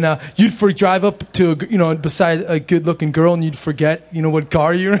 And you'd drive up to, you know, beside a good-looking girl, and you'd forget, you know, what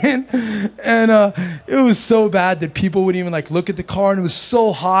car you're in. And it was so bad that people wouldn't even, like, look at the car. And it was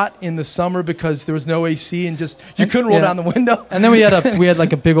so hot in the summer because there was no AC, and you couldn't roll down the window. And then we had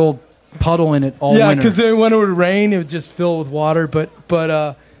like a big old puddle in it all winter. Yeah, because when it would rain, it would just fill with water. But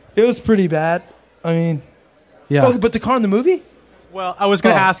it was pretty bad. I mean, yeah. Oh, but the car in the movie? Well, I was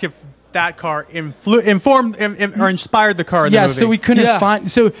going to ask if that car informed or inspired the car in the movie. Yeah, so we couldn't find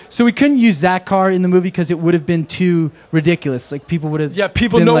so we couldn't use that car in the movie because it would have been too ridiculous. Like people would have. Yeah,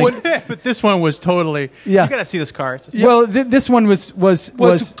 people know like, what. But this one was totally. Yeah, you got to see this car. Well, this one was. Right,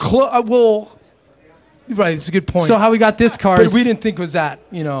 it's a good point. So how we got this car? But we didn't think it was that,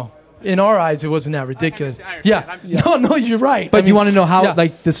 you know. In our eyes, it wasn't that ridiculous. Yeah. No, you're right. But you want to know how,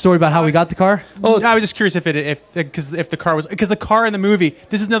 like, the story about how we got the car? Oh, I was just curious if the car was because the car in the movie.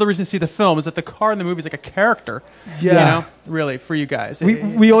 This is another reason to see the film is that the car in the movie is like a character. Yeah. You know, really for you guys.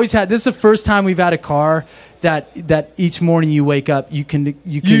 We always had. This is the first time we've had a car that each morning you wake up, you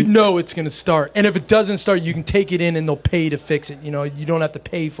know it's going to start, and if it doesn't start, you can take it in and they'll pay to fix it. You know, you don't have to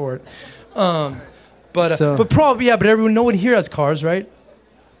pay for it. But So- but probably but no one here has cars, right?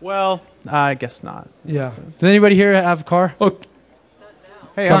 Well, I guess not. Yeah. Does anybody here have a car? Oh,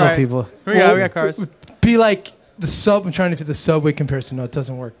 Hey, Couple all right. people. We got cars. Be like the sub. I'm trying to fit the Subway comparison. No, it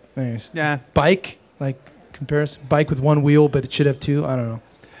doesn't work. Anyways, Yeah. bike like comparison. Bike with one wheel, but it should have two. I don't know.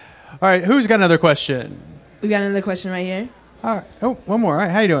 All right. Who's got another question? We got another question right here. All right. Oh, one more. All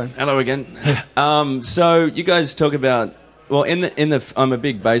right. How you doing? Hello again. So you guys talk about I'm a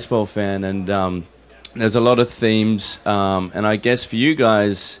big baseball fan, and there's a lot of themes, and I guess for you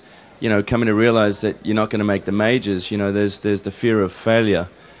guys, coming to realize that you're not going to make the majors, there's the fear of failure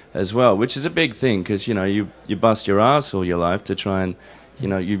as well, which is a big thing because you bust your ass all your life to try and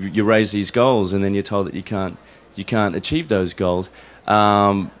you raise these goals, and then you're told that you can't achieve those goals.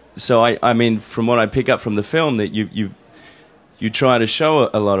 So I mean, from what I pick up from the film, that you try to show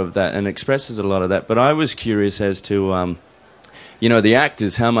a lot of that and expresses a lot of that. But I was curious as to the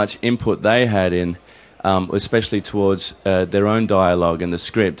actors, how much input they had in, especially towards their own dialogue and the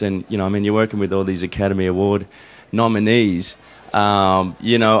script. And you're working with all these Academy Award nominees. Did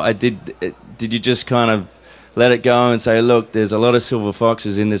you just kind of let it go and say, look, there's a lot of silver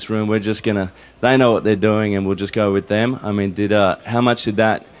foxes in this room. We're just they know what they're doing, and we'll just go with them. I mean, how much did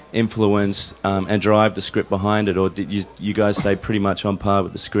that influence and drive the script behind it, or did you guys stay pretty much on par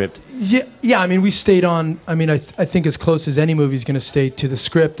with the script? Yeah. I mean, we stayed on. I mean, I think as close as any movie is going to stay to the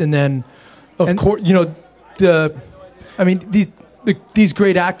script, and then, of course, these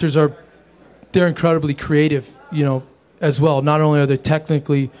great actors they're incredibly creative, as well. Not only are they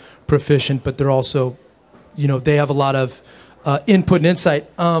technically proficient, but they're also, they have a lot of input and insight.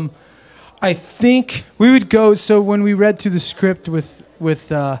 I think we would go. So when we read through the script with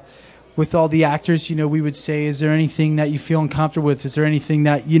all the actors, we would say, is there anything that you feel uncomfortable with? Is there anything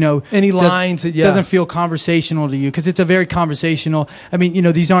that any lines that doesn't feel conversational to you? Because it's a very conversational. I mean,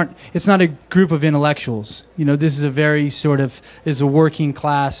 it's not a group of intellectuals. This is a very is a working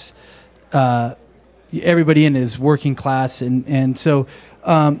class. Everybody in it is working class, and so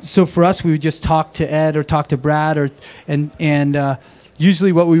for us, we would just talk to Ed or talk to Brad, and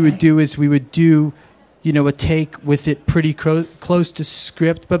usually what we would do is we would do, a take with it pretty close to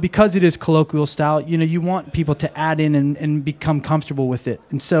script, but because it is colloquial style, you want people to add in and become comfortable with it.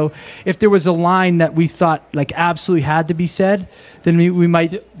 And so if there was a line that we thought like absolutely had to be said, then we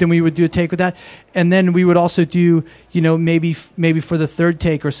would do a take with that. And then we would also do, maybe for the third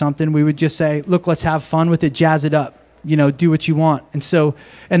take or something, we would just say, look, let's have fun with it, jazz it up, do what you want.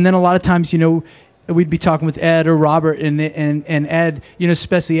 And then a lot of times, we'd be talking with Ed or Robert and Ed,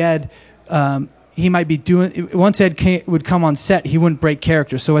 especially Ed, he might be doing, once Ed would come on set, he wouldn't break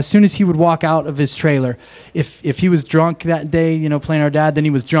character. So as soon as he would walk out of his trailer, if he was drunk that day, playing our dad, then he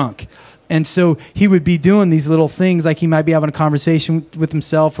was drunk. And so he would be doing these little things, like he might be having a conversation with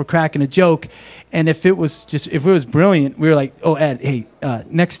himself or cracking a joke. And if it was brilliant, we were like, oh, Ed, hey,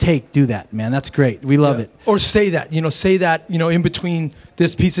 next take, do that, man. That's great. We love it. Or say that, in between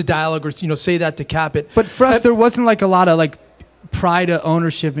this piece of dialogue, or, say that to cap it. But for us, there wasn't like a lot of like pride of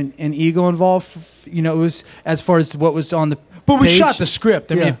ownership and ego involved. It was as far as what was on the But we page. shot the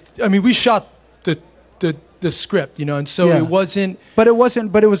script. I mean, we shot the script, and so it wasn't. But it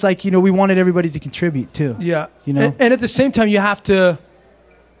wasn't. But it was like we wanted everybody to contribute too. Yeah, and at the same time, you have to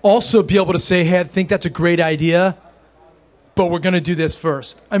also be able to say, "Hey, I think that's a great idea, but we're going to do this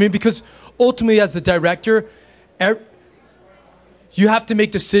first." I mean, because ultimately, as the director, you have to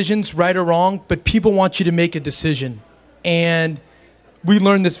make decisions, right or wrong. But people want you to make a decision, and we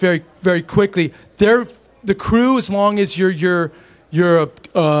learned this very, very quickly. The crew, as long as you're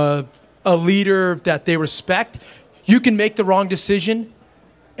a leader that they respect, you can make the wrong decision,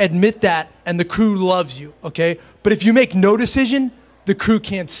 admit that, and the crew loves you, okay? But if you make no decision, the crew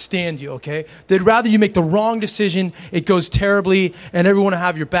can't stand you, okay? They'd rather you make the wrong decision, it goes terribly, and everyone will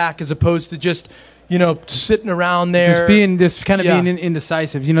have your back, as opposed to just, sitting around there. Being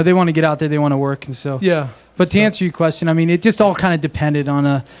indecisive. They want to get out there, they want to work, and so. Yeah. But to answer your question, I mean, it just all kind of depended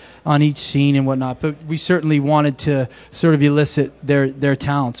on each scene and whatnot. But we certainly wanted to sort of elicit their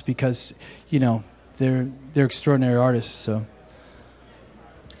talents because, they're extraordinary artists. So.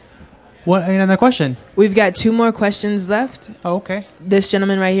 What? Another question? We've got 2 more questions left. Oh, okay. This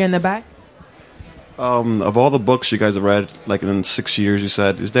gentleman right here in the back. Of all the books you guys have read, like in 6 years, you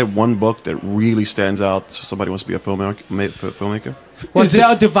said, is there one book that really stands out so somebody wants to be a filmmaker? Well, I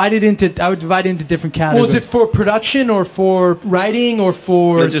would divide it into different categories. Was it for production or for writing or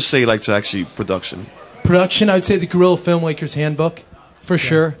for? Let's just say to actually production. Production, I would say the Guerrilla Filmmaker's Handbook, for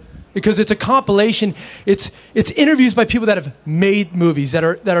sure. because it's a compilation. It's interviews by people that have made movies that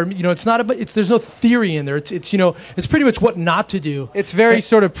are it's not there's no theory in there. It's pretty much what not to do. It's very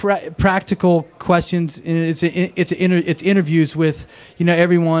sort of practical questions. And it's interviews with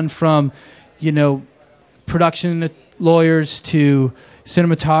everyone from production lawyers to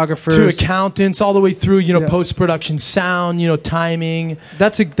cinematographers to accountants, all the way through post-production sound, timing.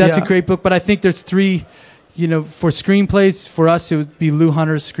 That's a great book, but I think there's 3 for screenplays. For us it would be Lou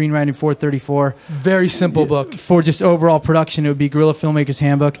Hunter's Screenwriting 434. Very simple book. For just overall production it would be Guerrilla Filmmaker's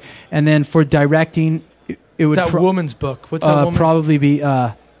Handbook, and then for directing it would that woman's book. What's that woman's probably be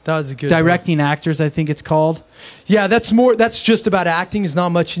that was a good Directing Actors, I think it's called. Yeah, that's just about acting. It's not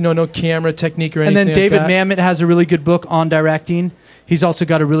much, no camera technique or anything. And then David like that. Mamet has a really good book on directing. He's also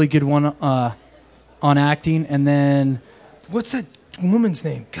got a really good one on acting. And then what's that woman's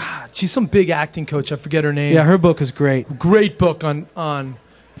name? God, she's some big acting coach. I forget her name. Yeah, her book is great. Great book on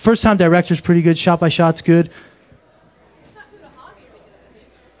First Time Director's pretty good. Shot by Shot's good.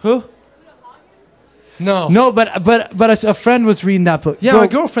 Who? No, but a friend was reading that book. Yeah, my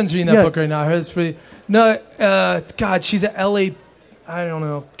girlfriend's reading that book right now. It's pretty. No, God, she's at L.A. I don't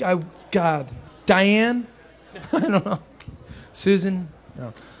know. Diane. I don't know. Susan.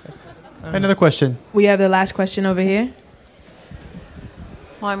 No. Another question. We have the last question over here.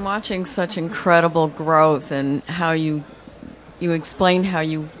 Well, I'm watching such incredible growth and how you explained how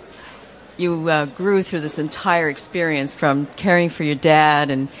you grew through this entire experience from caring for your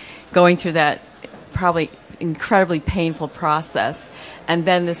dad and going through that probably incredibly painful process, and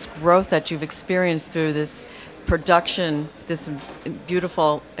then this growth that you've experienced through this production, this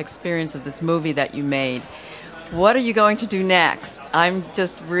beautiful experience of this movie that you made. What are you going to do next? I'm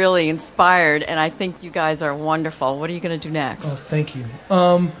just really inspired, and I think you guys are wonderful. What are you going to do next? Oh, thank you.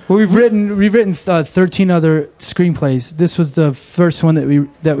 Well, we've written 13 other screenplays. This was the first one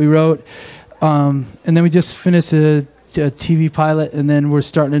that we wrote, and then we just finished a TV pilot, and then we're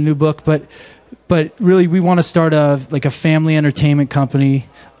starting a new book. But really, we want to start a family entertainment company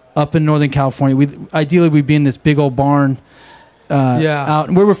up in Northern California. Ideally we'd be in this big old barn. Out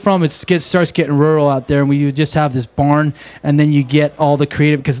and where we're from, it starts getting rural out there, and we would just have this barn, and then you get all the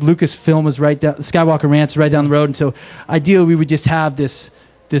creative, because Lucasfilm is right down, Skywalker Ranch is right down the road, and so ideally we would just have this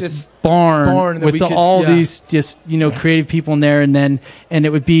barn with all these just creative people in there, and it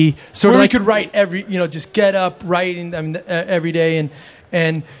would be sort where of like we could write just get up writing every day,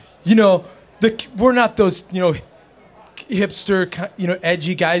 and we're not those hipster,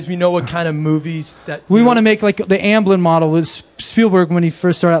 edgy guys. We know what kind of movies that we want to make. Like the Amblin model was Spielberg when he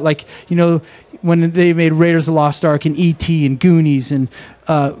first started out, when they made Raiders of the Lost Ark and E.T. and Goonies, and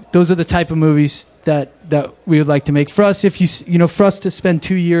those are the type of movies that we would like to make. For us, for us to spend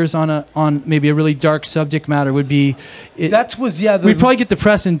 2 years on maybe a really dark subject matter would be. We'd probably get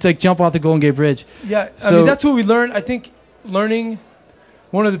depressed and jump off the Golden Gate Bridge. Yeah, I mean that's what we learned. I think learning.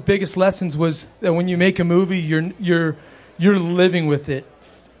 One of the biggest lessons was that when you make a movie, you're living with it.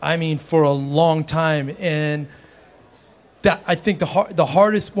 I mean, for a long time, and that I think one of the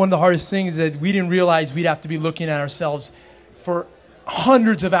hardest things is that we didn't realize we'd have to be looking at ourselves for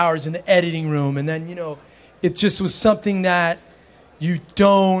hundreds of hours in the editing room, and then it just was something that we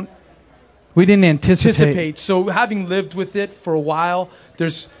didn't anticipate. So having lived with it for a while,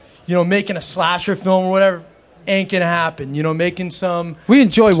 there's making a slasher film or whatever. Ain't gonna happen, making some. We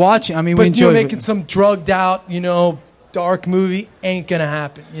enjoy watching. I mean, we enjoy making some drugged out, dark movie. Ain't gonna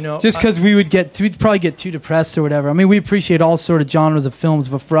happen, Just because we'd probably get too depressed or whatever. I mean, we appreciate all sort of genres of films,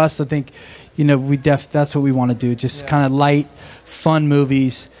 but for us, I think, that's what we want to do. Just kind of light, fun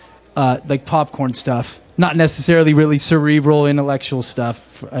movies, like popcorn stuff. Not necessarily really cerebral, intellectual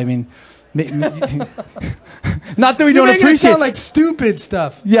stuff. I mean. Not that we don't appreciate. It sound like stupid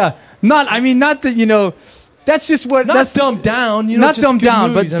stuff. Yeah, not that That's just what. Not dumbed down. Not dumbed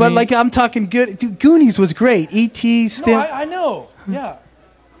down, movies. but I'm talking good. Dude, Goonies was great. E.T. No, I know. Yeah,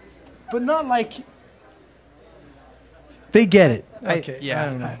 but not like. They get it. Okay. Yeah. I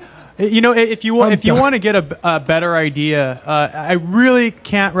don't know. If you want to get a better idea, I really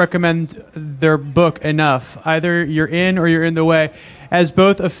can't recommend their book enough. Either you're in or you're in the way, as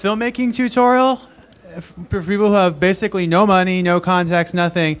both a filmmaking tutorial for people who have basically no money, no contacts,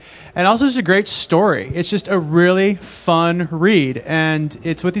 nothing, and also just a great story. It's just a really fun read, and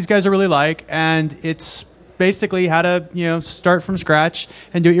it's what these guys are really like, and it's basically how to start from scratch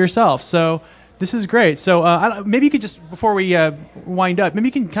and do it yourself. So. This is great. So maybe you could just, before we wind up, maybe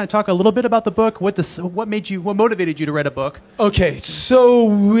you can kind of talk a little bit about the book. What motivated you to write a book? Okay, so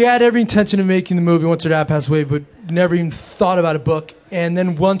we had every intention of making the movie once our dad passed away, but never even thought about a book. And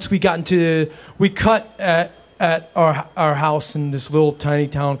then once we cut at at our house in this little tiny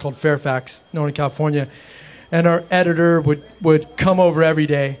town called Fairfax, Northern California, and our editor would come over every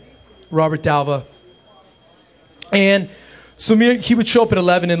day, Robert Dalva, and so he would show up at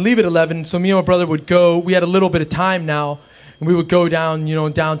 11 and leave at 11. So me and my brother would go. We had a little bit of time now, and we would go down,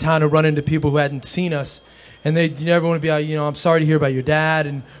 downtown and run into people who hadn't seen us. And everyone would be like, I'm sorry to hear about your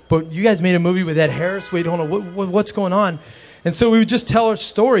dad. But you guys made a movie with Ed Harris. Wait, hold on, what's going on? And so we would just tell our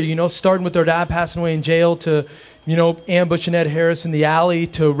story, starting with our dad passing away in jail to, ambushing Ed Harris in the alley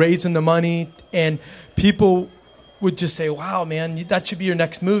to raising the money. And people would just say, wow, man, that should be your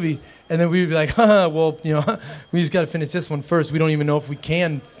next movie. And then we would be like, well, we just got to finish this one first. We don't even know if we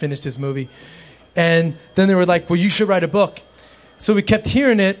can finish this movie. And then they were like, well, you should write a book. So we kept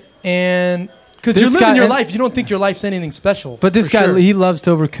hearing it, and because you're living your life, you don't think your life's anything special. But this guy, he loves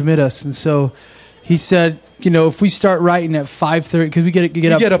to overcommit us, and so he said, if we start writing at 5:30, because we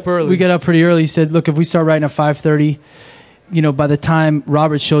get up early. We get up pretty early. He said, look, if we start writing at 5:30, by the time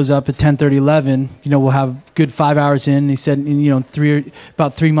Robert shows up at 10:30, 11, we'll have good 5 hours in. He said,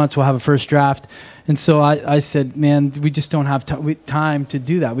 about 3 months we'll have a first draft. And so I said, man, we just don't have time to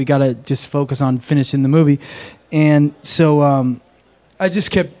do that. We got to just focus on finishing the movie. And so I just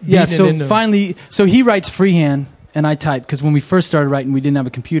kept finally, so he writes freehand and I type, because when we first started writing, we didn't have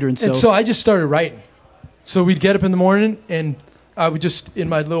a computer. And so I just started writing. So we'd get up in the morning and I would just, in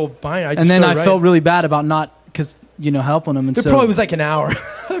my little bind, and then I felt really bad about not, because helping him. And it probably was like an hour.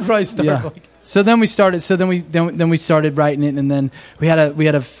 I probably started So then we started. So then we started writing it, and then we had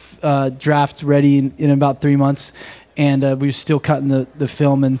a draft ready in about 3 months, and we were still cutting the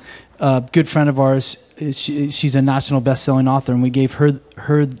film. And a good friend of ours, she's a national best-selling author, and we gave her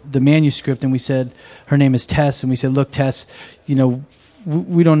the manuscript, and we said her name is Tess, and we said, look, Tess,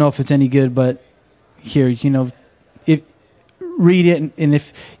 we don't know if it's any good, but here, if read it, and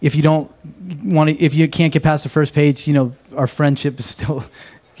if you don't want to, if you can't get past the first page, our friendship is still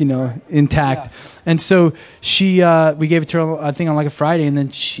intact. Yeah. And so we gave it to her, I think, on like a Friday, and then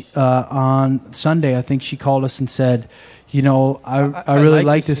she, on Sunday, I think she called us and said, I really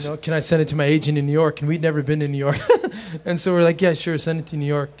like this. Can I send it to my agent in New York? And we'd never been to New York. And so we're like, yeah, sure, send it to New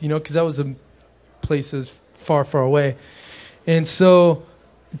York, because that was a place that's far, far away. And so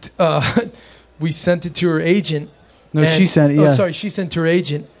we sent it to her agent. No, she sent it, yeah. Oh, sorry, she sent to her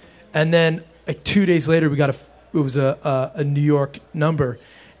agent. And then like 2 days later, it was a New York number.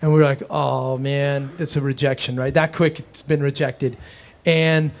 And we were like, oh, man, it's a rejection, right? That quick, it's been rejected.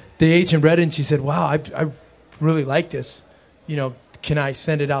 And the agent read it, and she said, wow, I really like this. Can I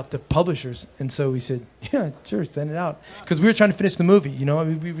send it out to publishers? And so we said, yeah, sure, send it out. Because we were trying to finish the movie,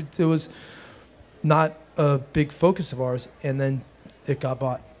 it was not a big focus of ours. And then it got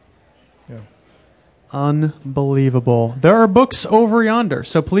bought. Yeah. Unbelievable. There are books over yonder,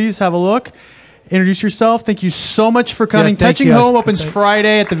 so please have a look. Introduce yourself. Thank you so much for coming. Touching Home opens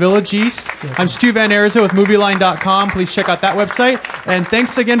Friday at the Village East. I'm Stu Van Airza with MovieLine.com. Please check out that website. And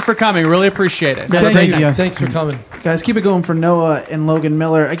thanks again for coming. Really appreciate it. Thank you. Thanks for coming. Guys, keep it going for Noah and Logan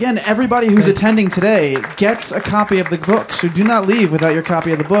Miller. Again, everybody who's attending today gets a copy of the book, so do not leave without your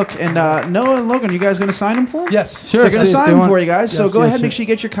copy of the book. And Noah and Logan, you guys going to sign them for them? Yes. Sure. They're going to sign them for you guys, so go ahead, make sure you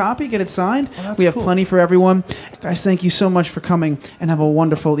get your copy, get it signed. We have plenty for everyone. Guys, thank you so much for coming, and have a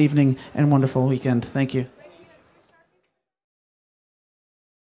wonderful evening and wonderful weekend. Thank you.